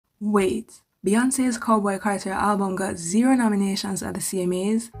Wait, Beyoncé's Cowboy Carter album got 0 nominations at the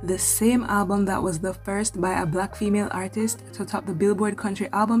CMAs, the same album that was the first by a black female artist to top the Billboard Country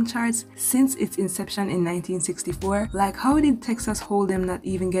Album charts since its inception in 1964. Like, how did Texas Hold'em not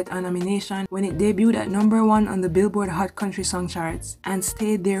even get a nomination when it debuted at #1 on the Billboard Hot Country Song charts and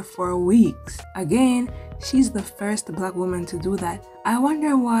stayed there for weeks? Again, she's the first black woman to do that. I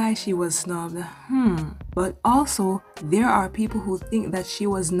wonder why she was snubbed. But also, there are people who think that she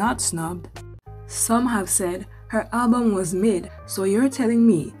was not snubbed. Some have said her album was mid, so you're telling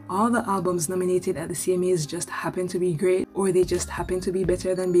me all the albums nominated at the CMAs just happen to be great, or they just happen to be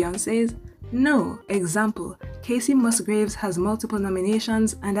better than Beyoncé's? No. Example, Casey Musgraves has multiple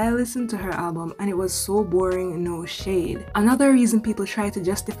nominations and I listened to her album and it was so boring, no shade. Another reason people try to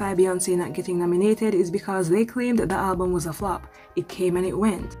justify Beyoncé not getting nominated is because they claimed that the album was a flop. It came and it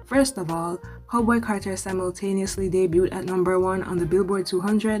went. First of all, Cowboy Carter simultaneously debuted at #1 on the Billboard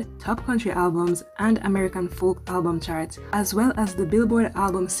 200, Top Country Albums, and American Folk Album charts, as well as the Billboard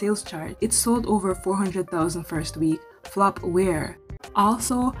Album Sales chart. It sold over 400,000 first week. Flop where?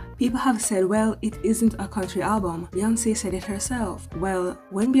 Also, people have said, well, it isn't a country album. Beyoncé said it herself. Well,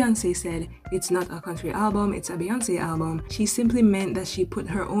 when Beyoncé said it's not a country album, it's a Beyoncé album, she simply meant that she put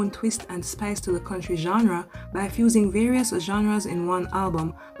her own twist and spice to the country genre by fusing various genres in one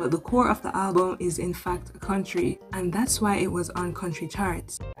album, but the core of the album is in fact country, and that's why it was on country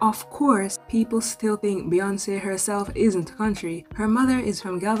charts. Of course, people still think Beyoncé herself isn't country. Her mother is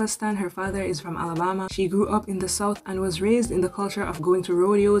from Galveston, her father is from Alabama. She grew up in the South and was raised in the culture of going to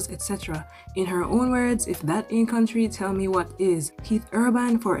rodeos, etc. In her own words, if that ain't country, tell me what is. Keith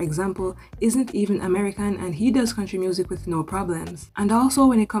Urban, for example, isn't even American and he does country music with no problems. And also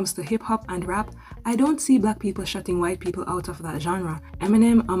when it comes to hip-hop and rap, I don't see black people shutting white people out of that genre.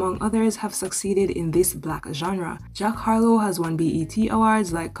 Eminem, among others, have succeeded in this black genre. Jack Harlow has won BET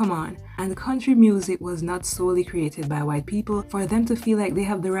awards, like come on. And country music was not solely created by white people for them to feel like they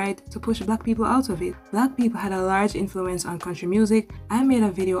have the right to push black people out of it. Black people had a large influence on country music. I made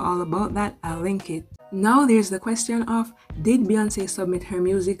a video all about that, I'll link it. Now there's the question of, did Beyoncé submit her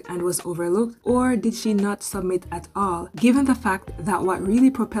music and was overlooked, or did she not submit at all? Given the fact that what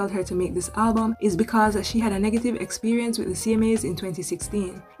really propelled her to make this album is because she had a negative experience with the CMAs in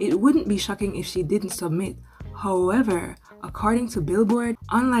 2016. It wouldn't be shocking if she didn't submit. However, according to Billboard,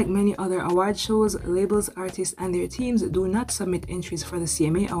 unlike many other award shows, labels, artists, and their teams do not submit entries for the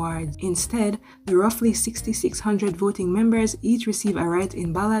CMA Awards. Instead, the roughly 6,600 voting members each receive a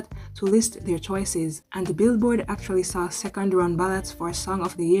write-in ballot to list their choices, and Billboard actually saw second-run ballots for Song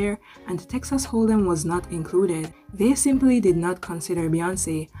of the Year, and Texas Hold'em was not included. They simply did not consider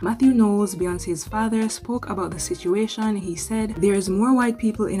Beyoncé. Matthew Knowles, Beyoncé's father, spoke about the situation. He said, "There's more white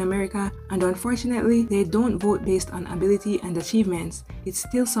people in America, and unfortunately, they don't vote based on ability and achievements. It's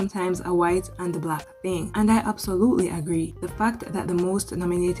still sometimes a white and black thing." And I absolutely agree. The fact that the most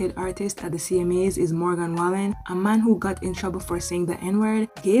nominated artist at the CMAs is Morgan Wallen, a man who got in trouble for saying the N-word,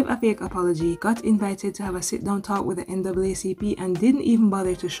 gave a fake apology, got invited to have a sit-down talk with the NAACP, and didn't even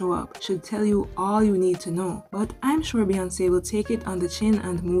bother to show up, should tell you all you need to know. But I'm sure Beyoncé will take it on the chin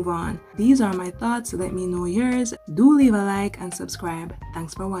and move on. These are my thoughts. Let me know yours. Do leave a like and subscribe.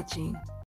 Thanks for watching.